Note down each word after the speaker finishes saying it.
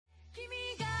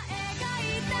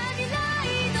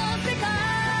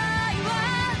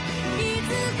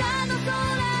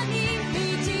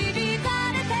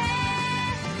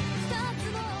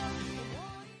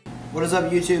What is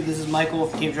up, YouTube? This is Michael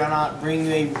from Keep Trying Out, bringing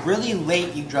you a really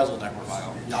late Yggdrasil deck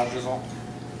revival. Yggdrasil?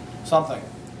 Something.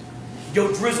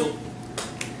 Yo, Drizzle!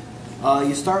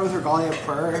 You start with Regalia of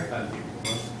Prayer.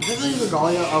 Usually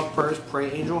Regalia of Prayer's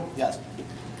Prey Angel? Yes.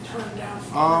 Turn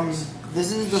down.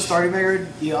 This is the starting record.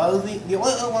 The only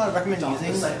one I recommend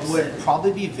using would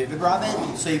probably be Vivid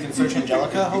Rabbit, so you can search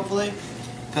Angelica, hopefully.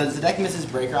 Because the deck misses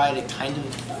Break Ride, it kind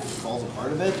of falls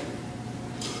apart a bit.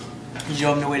 Because you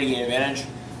have no way to gain advantage,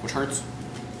 which hurts.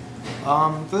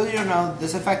 For those of you who don't know,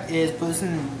 this effect is put this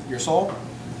in your soul.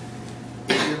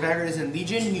 If your Vanguard is in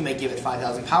Legion, you may give it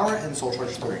 5,000 power and soul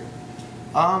charge 3.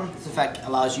 This effect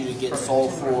allows you to get soul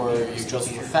for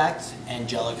Yggdrasil's effect,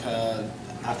 Angelica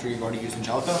after you've already used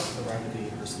Angelica,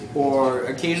 or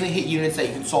occasionally hit units that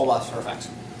you can soul blast for effects.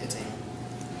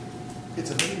 It's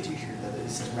a mini t-shirt that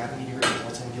says Rapid Meteor and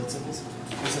all-time guild symbols.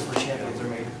 It says where champions are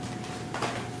made.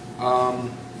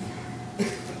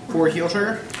 For heal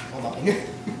trigger, Hold on.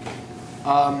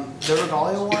 the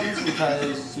Regalia ones,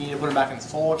 because you need to put them back in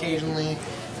soul occasionally.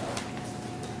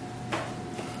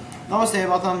 Not much to say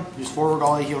about them. Use 4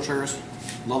 Regalia heal triggers.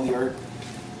 Love the art.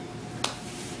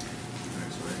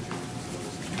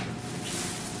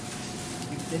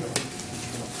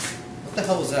 What the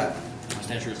hell was that? My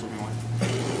stand trigger is looking away.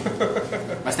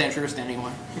 My stand trigger is standing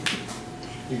away.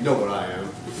 You know what I am.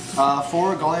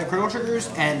 4 Regalia critical triggers,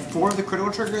 and 4 of the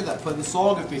critical trigger that put in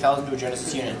soul give 3,000 to a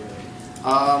Genesis unit.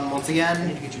 Once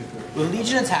again, with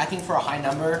Legion attacking for a high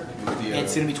number,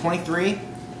 it's going to be 23.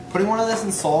 Putting one of this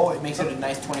in soul, it makes it a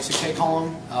nice 26k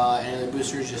column, and the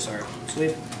boosters just are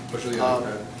sweet.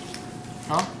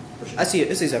 Huh? I see it.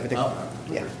 This is everything. Oh.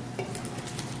 Yeah.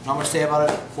 Not much to say about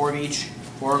it. 4 of each,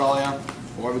 4 Regalia,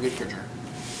 4 of a good creature.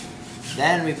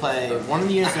 Then we play one of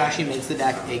the units that actually makes the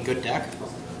deck a good deck.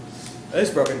 This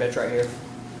broken bitch right here.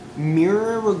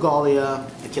 Mirror Regalia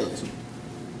Achilles.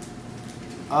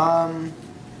 A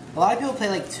lot of people play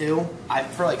like 2. I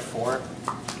prefer like 4.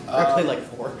 I play like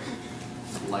 4.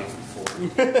 Like 4.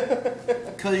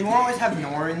 Because you won't always have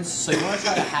Norns, so you want to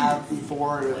try to have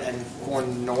 4 and 4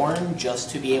 Norn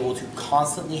just to be able to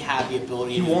constantly have the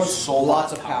ability to use soul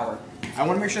lots of power. I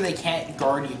want to make sure they can't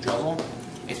guard Yggdrasil,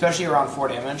 especially around 4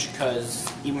 damage, because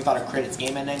even without a crit, it's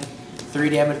game ending. 3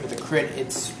 damage with a crit,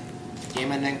 it's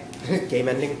game ending. Game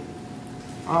ending.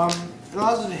 It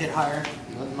allows us to hit higher.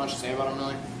 Nothing much to say about them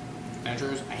really. Stand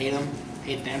triggers, I hate them.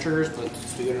 Hate stand triggers, but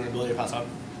it's too good an ability to pass up.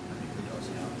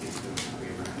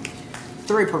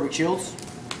 3 perfect shields.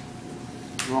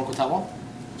 1 Quintet Wall.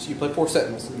 So you play 4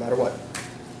 Sentinels no matter what.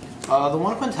 The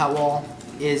 1 Quintet Wall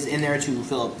is in there to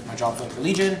fill up my job for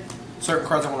Legion. Certain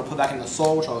cards I want to put back in the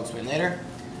soul, which I'll explain later.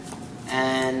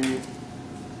 And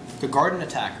the Garden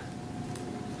Attack.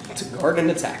 It's a garden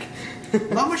attack.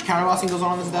 Not much counterbossing goes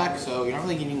on in this deck, so you're not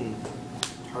really getting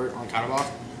hurt on counterboss.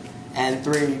 And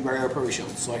 3 regular perfect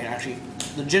shields, so I can actually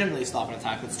legitimately stop an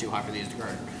attack that's too high for these to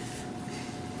guard.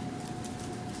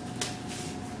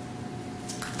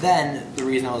 Then, the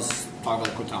reason I was talking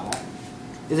about Quintet Wall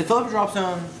is a fill up drop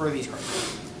zone for these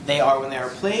cards. They are, when they are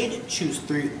played, choose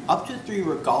up to 3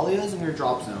 Regalias in your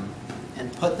drop zone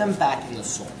and put them back in the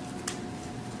soul.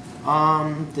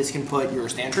 This can put your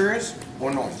stand triggers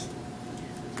or Norns.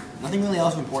 Nothing really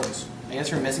else of importance. I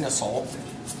guess you're missing a soul.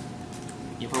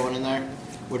 You put one in there,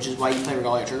 which is why you play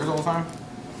Regalia triggers all the time.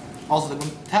 Also, the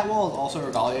Quintet Wall is also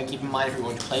Regalia. Keep in mind, if you're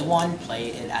going to play one, play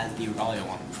it as the Regalia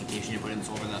one, in case you need to put it in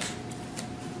soul for this.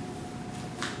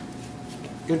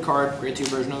 Good card, grade 2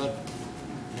 version of it.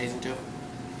 Amazing too.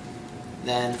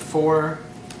 Then 4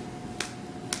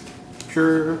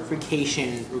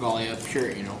 Purification Regalia Pure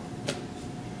Angel.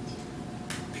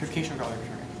 Purification Regalia Pure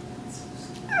Angel.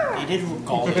 They did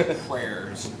Regalia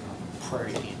Prayers.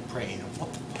 Pray Angel.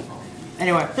 What the fuck?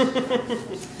 Anyway.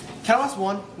 Catalyst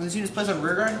 1, when this unit is placed on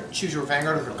rearguard, choose your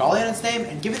Vanguard with Regalia in its name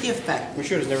and give it the effect. I'm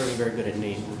sure it's never been very good at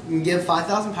name. You can give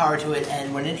 5,000 power to it,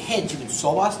 and when it hits, you can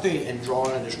soul blast 3 and draw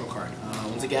an additional card.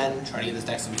 Once again, try to give this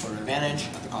deck some sort of advantage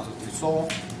at the cost of 3 soul.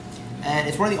 And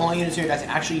it's one of the only units in your deck that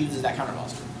actually uses that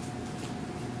counterboss.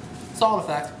 Solid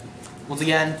effect. Once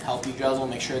again, help Yggdrasil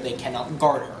make sure they cannot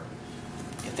guard her.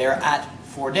 If they're at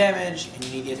 4 damage and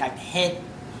you need the attack to hit,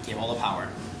 give all the power.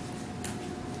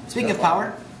 Speaking of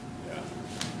power,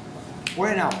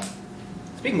 we're now.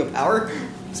 Speaking of power,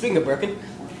 speaking of broken,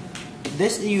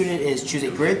 this unit is choose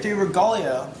a grade 3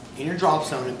 Regalia in your drop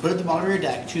zone and put it at the bottom of your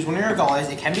deck. Choose one of your Regalias.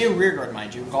 It can be a rear guard,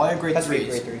 mind you. Regalia grade 3.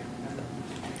 Grade 3.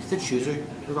 Is it choose a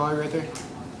Regalia grade 3?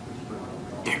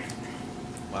 Damn it.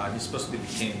 Wow, you're supposed to be the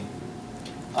king.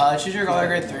 Choose your Regalia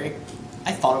grade 3.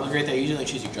 I thought it was grade 3. I usually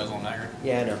choose Yggdrasil on Dagger.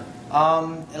 Yeah, I know.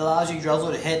 It allows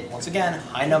Yggdrasil to hit, once again,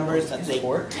 high numbers that they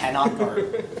cannot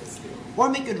guard. Or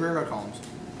make good rear guard columns.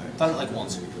 I've done it like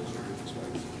once.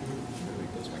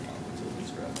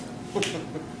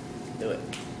 Do it.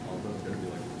 Although I'm gonna be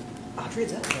like,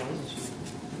 Audrey's out now, isn't she?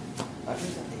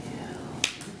 Audrey's out there.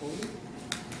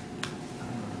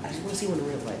 I just want to see one in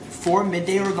real life. 4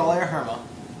 midday Regalia Herma.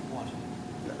 What?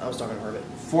 No, I was talking to Herbert.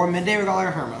 4 midday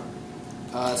Regalia Herma.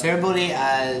 Same ability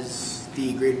as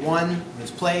the grade 1 when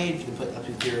it's played. You can put up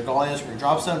to 3 Regalias from your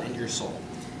drop zone into your soul.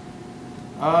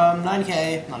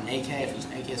 9k, not an 8k, if it's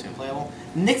an 8k it's playable.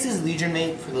 Nyx is Legion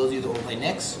Mate for those of you that will play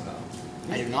Nyx.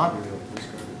 I do not.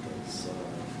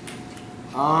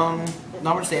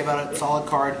 Not much to say about it. Solid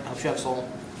card, helps you have soul.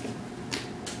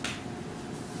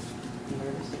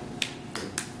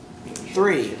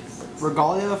 3.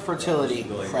 Regalia Fertility,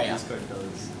 Freya.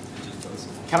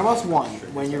 Counterboss 1.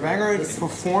 When your Vanguard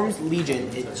performs Legion,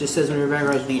 it just says when your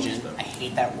Vanguard is Legion. I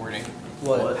hate that wording.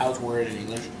 What? How it's worded in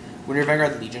English. When your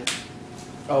Vanguard is Legion.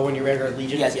 Oh, when your Vanguard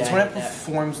Legion? Yes, yeah, it's when it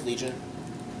performs Legion.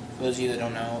 For those of you that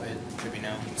don't know, it should be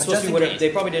known. It's supposed to be when it, they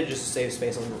probably did just to save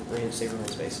space on save room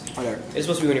space. Whatever. It's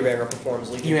supposed to be when your Vanguard performs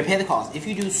Legion. You may pay the cost. If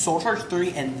you do Soul Charge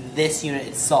 3 and this unit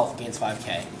itself gains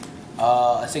 5k,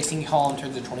 a 16 column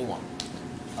turns to 21.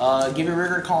 Give your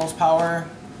rearguard columns power,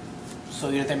 so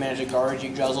you don't have to manage a guard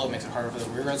Yggdrasil. It makes it harder for the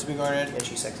rearguards to be guarded. And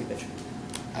she's sexy bitch.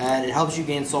 And it helps you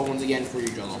gain soul once again for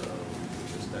Yggdrasil.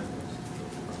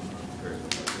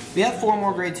 We have 4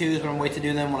 more grade 2s, but I'm going to wait to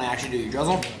do them when I actually do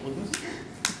Yggdrasil.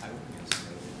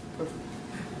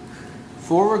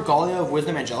 4 Regalia of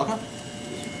Wisdom Angelica.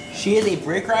 She is a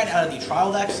break ride out of the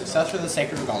trial deck, successor to the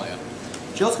Sacred Regalia.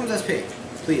 She also comes SP.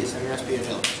 Please, have your SP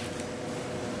Angelica.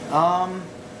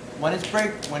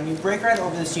 When you break ride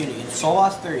over this unit, you soul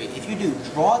loss 3. If you do,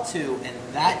 draw 2, and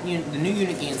that the new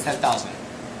unit gains 10,000.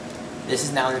 This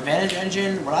is now an advantage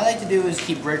engine. What I like to do is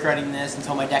keep break riding this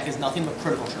until my deck is nothing but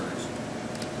critical triggers.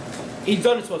 He's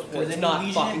done it supposed to. It's not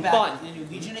fucking fun. Then you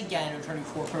Legion again, returning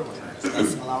 4 critical triggers.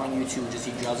 That's allowing you to just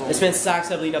Yggdrasil. This man sacks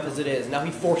heavily enough as it is. Now he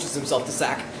forces himself to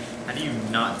sack. how do you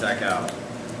not deck out?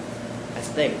 That's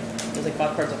the thing. There's like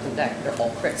 5 cards up in the deck. They're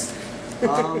all crits.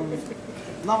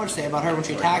 Not much to say about her. When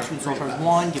she attacks, when Soul Charge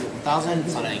 1, give it 1,000.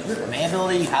 It's not a May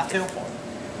ability, you have to.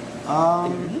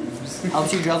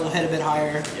 Helps you Yggdrasil hit a bit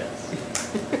higher. Yes.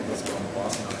 Let's go on the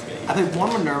boss not to get you. I played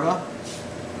 1 Minerva.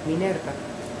 Minerva.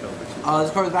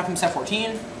 This card is back from set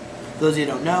 14. For those of you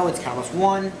who don't know, it's Counterboss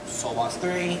 1, Soul Boss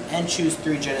 3, and choose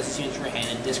 3 Genesis units from your hand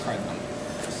and discard them.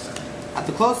 At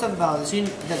the close of the battle, this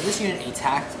unit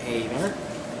attacked a Vanguard.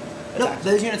 Nope,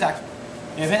 this unit attacked.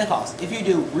 You pay the cost. If you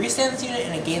do, restand this unit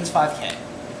and it gains 5k.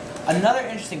 Another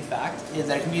interesting fact is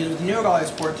that it can be used with New Regalia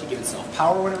support to give itself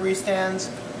power when it restands.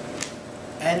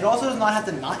 And it also does not have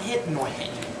to not hit nor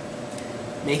hit,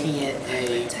 making it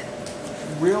a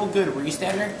real good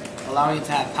restander, allowing it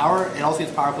to have power. It also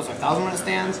gets power plus 5,000 when it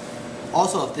stands.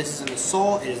 Also, if this is in the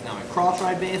soul, it is now a cross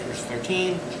ride base, which is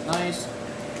 13, which is nice.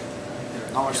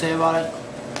 Not much to say about it.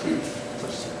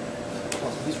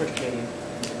 He's French Canadian.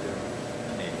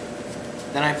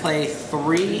 Then I play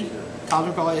 3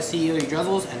 Cosmic Regalia CEO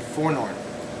Yggdrasils and 4 Nord.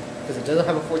 Because it doesn't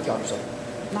have a 4th god or something.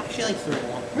 Not actually like 3 and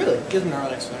 1. Really? Gives them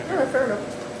neurotics. Alright, fair enough.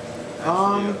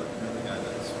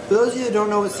 For those of you that don't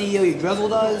know what CEO Yggdrasil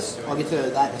does, I'll get to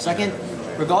that in a second.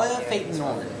 Regalia Fate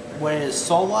Nord. When it is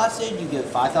soul blasted, you give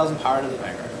 5,000 power to the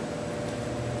Vanguard.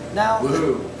 Now,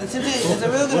 it's a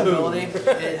really good ability.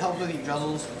 It helps with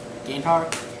Yggdrasil's gain power.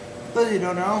 For those of you who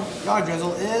don't know,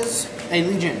 Yggdrasil is a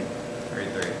Legion. Grade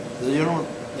 3. So you don't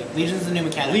like Legion's the new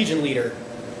mechanic. Legion leader.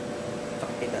 I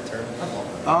hate that term.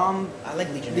 I like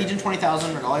Legion. Legion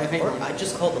 20,000 Regalia Fate. Or I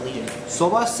just call it the Legion. Soul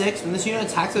Blast 6. When this unit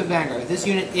attacks with Vanguard, this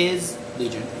unit is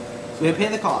Legion. So we pay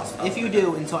the cost. If you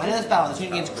do, until end of this battle, this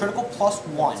unit gains critical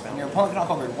 +1, and your opponent cannot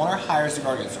cover 1 or higher as the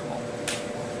Guardian Circle.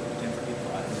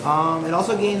 It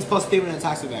also gains +3 when it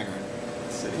attacks with Vanguard.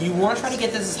 You want to try to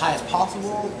get this as high as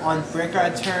possible on break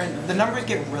ride turn. The numbers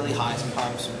get really high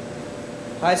sometimes.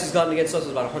 Highest it's gotten against us is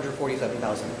about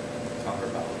 147,000.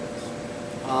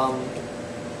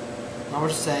 Not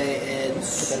much to say. Put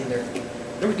It's that in there.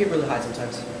 Numbers get really high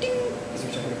sometimes. Ding! These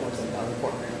are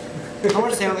 147,000. not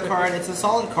much to say on the card. It's a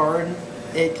solid card.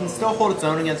 It can still hold its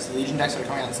own against the Legion decks that are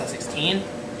coming out in set 16.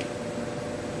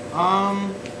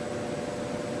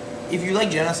 If you like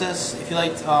Genesis, if you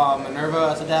liked Minerva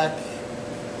as a deck,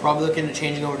 probably looking at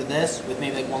changing over to this with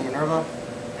maybe like 1 Minerva.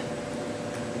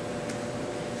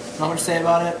 Not much to say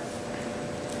about it.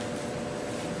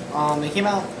 It came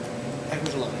out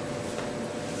package 11.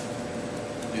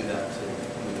 Do that too.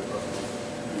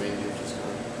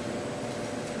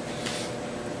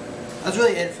 That's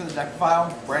really it for the deck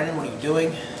file. Brandon, what are you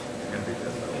doing?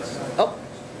 Oh.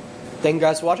 Thank you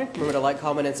guys for watching. Remember to like,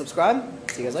 comment, and subscribe.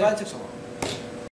 See you guys later. Glad it took so long.